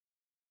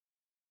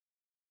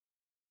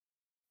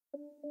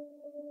Another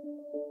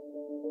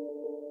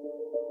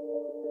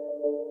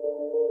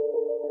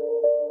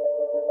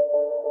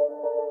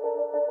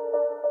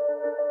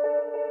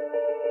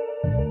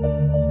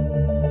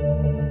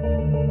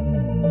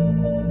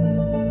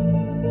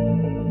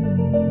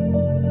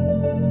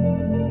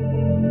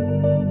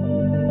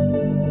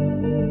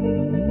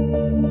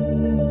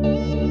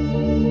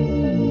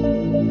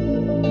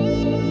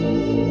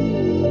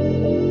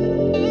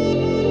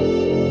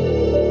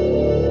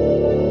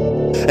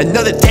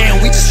day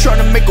and we just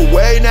tryna make a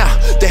way now.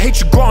 The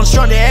hatred growing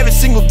stronger every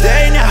single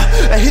day now.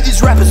 I hear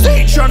these rappers, they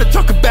ain't tryna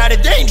talk about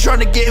it, they ain't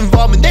tryna get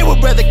involved, and they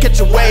would rather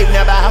catch a wave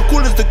now. But how cool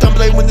is the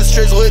gunplay when the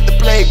strays will hit the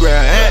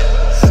playground,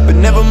 But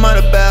never mind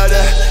about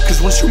that, cause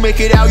once you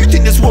make it out, you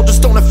think this world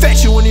just don't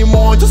affect you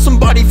anymore, until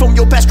somebody from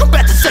your past come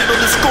back to settle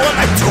the score.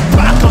 Like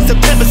Tupac on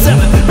September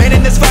 7th. Man,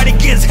 in this fight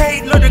against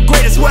hate, learn the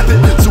greatest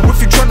weapon. So if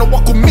you're tryna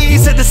walk with me,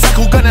 said the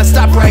cycle gonna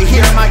stop right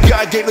here. My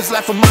God gave his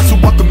life for mine, so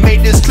I can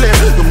make this clear.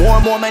 The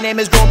more and more my name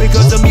is grown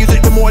because of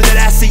music, the more that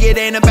I see it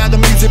ain't about the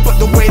music, but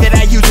the way that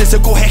I use it. So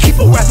go ahead, keep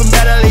on rapping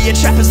better, lay your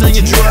trappers and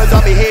your drugs.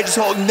 I'll be here just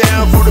holding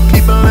down for the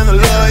people and the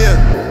lawyer.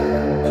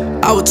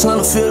 I was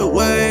tryna feel the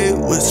way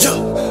with you.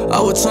 I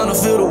was tryna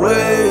feel the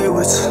way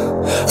with you.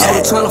 I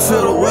was tryna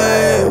feel the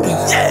way with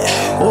you.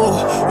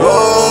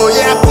 Oh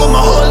yeah, I put my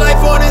whole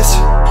life on this.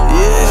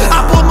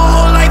 I put my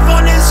whole life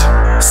on this.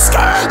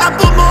 I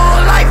put my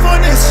whole life on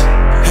this.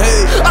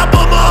 I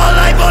put my whole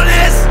life on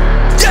this.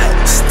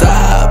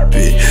 Stop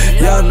it,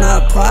 y'all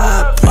not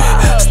poppin'.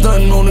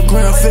 Stuntin' on the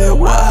ground, fair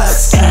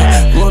watch.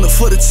 Running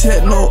for the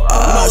check, no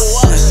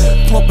odds.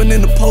 Pumping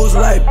in the post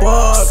like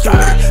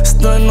Roarke.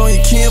 Stuntin' on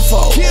your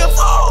kinfolk.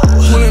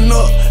 Pulling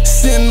up,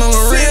 sitting on the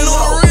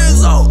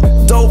Rizzo.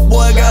 Dope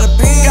boy got a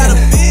bin.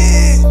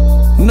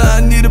 Now I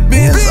need a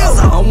Benz.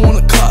 I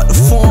wanna cart the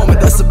farm, but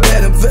that's a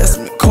bad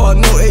investment. Car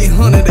no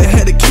 800, that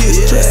had the kids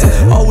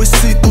stressing. Always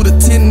see through the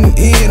tin and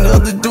in. The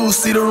other dudes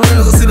see the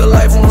rims, I see the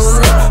life on the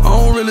rim. I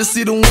don't really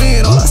see the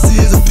wind, all I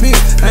see is a pin.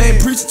 I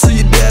ain't preaching to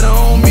your dad, I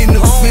don't mean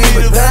to offend,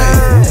 but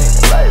dang.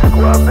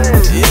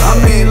 I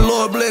mean,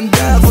 Lord bless and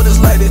die for this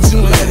life that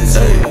you let.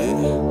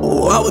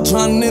 Oh, I was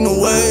trying in the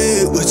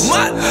way with you.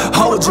 I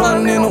was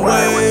trying in the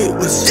way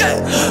with you.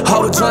 I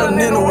was trying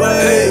in the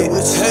way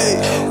with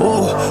you.